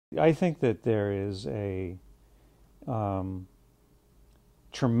I think that there is a um,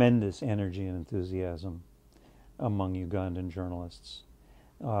 tremendous energy and enthusiasm among Ugandan journalists,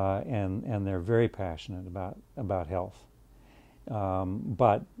 and they're very passionate about health.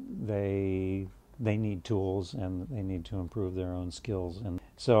 But they need tools and they need to improve their own skills. And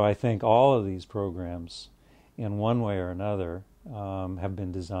so I think all of these programs, in one way or another, have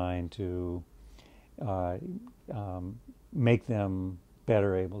been designed to uh, make them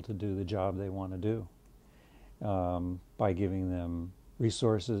better able to do the job they want to do, by giving them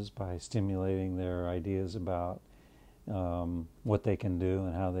resources, by stimulating their ideas about what they can do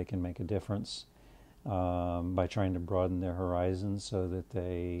and how they can make a difference, by trying to broaden their horizons so that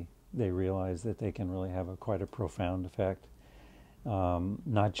they realize that they can really have quite a profound effect,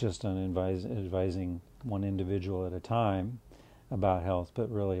 not just on advising one individual at a time about health, but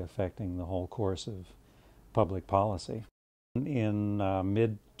really affecting the whole course of public policy. In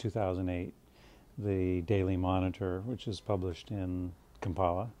mid-2008, the Daily Monitor, which is published in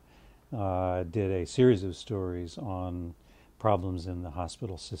Kampala, did a series of stories on problems in the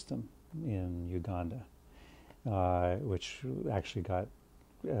hospital system in Uganda, which actually got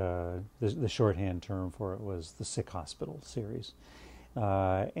the shorthand term for it was the Sick Hospital series.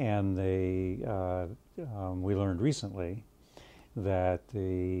 And we learned recently that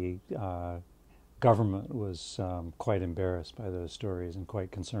the government was quite embarrassed by those stories and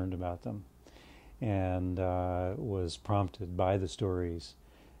quite concerned about them, and was prompted by the stories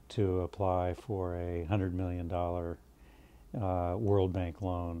to apply for a $100 million World Bank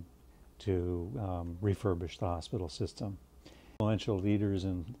loan to refurbish the hospital system. Influential leaders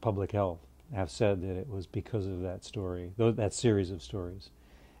in public health have said that it was because of that story, that series of stories,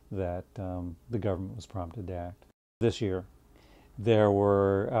 that the government was prompted to act. This year, there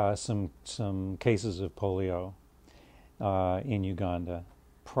were some cases of polio in Uganda.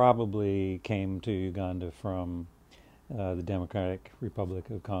 Probably came to Uganda from the Democratic Republic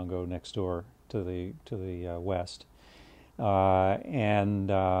of Congo next door to the west, and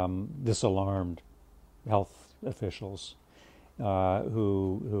this alarmed health officials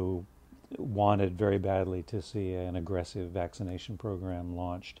who wanted very badly to see an aggressive vaccination program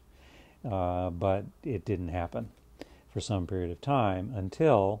launched, but it didn't happen for some period of time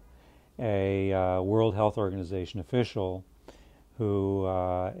until a World Health Organization official who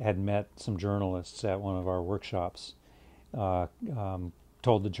had met some journalists at one of our workshops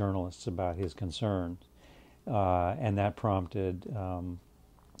told the journalists about his concerns, and that prompted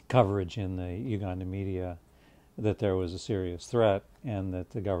coverage in the Uganda media that there was a serious threat and that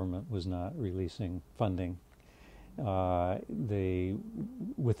the government was not releasing funding.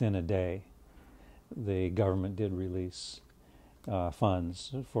 Within a day, the government did release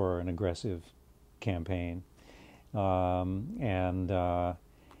funds for an aggressive campaign, and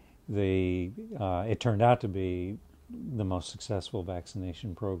it turned out to be the most successful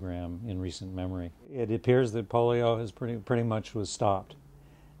vaccination program in recent memory. It appears that polio has pretty much was stopped,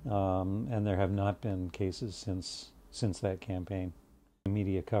 and there have not been cases since that campaign.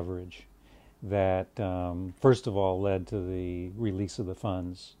 Media coverage that first of all led to the release of the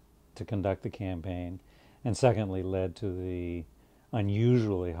funds to conduct the campaign, and secondly led to the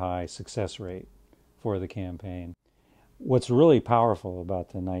unusually high success rate for the campaign. What's really powerful about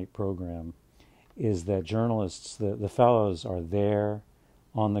the night program is that journalists, the fellows, are there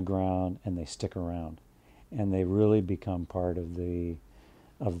on the ground and they stick around, and they really become part of the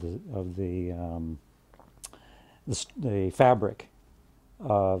fabric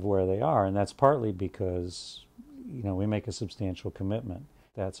of where they are, and that's partly because we make a substantial commitment.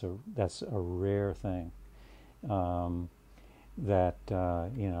 That's a rare thing.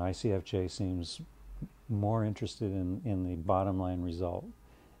 ICFJ seems more interested in the bottom line result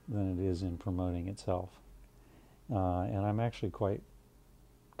than it is in promoting itself, and I'm actually quite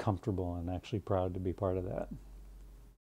comfortable and actually proud to be part of that.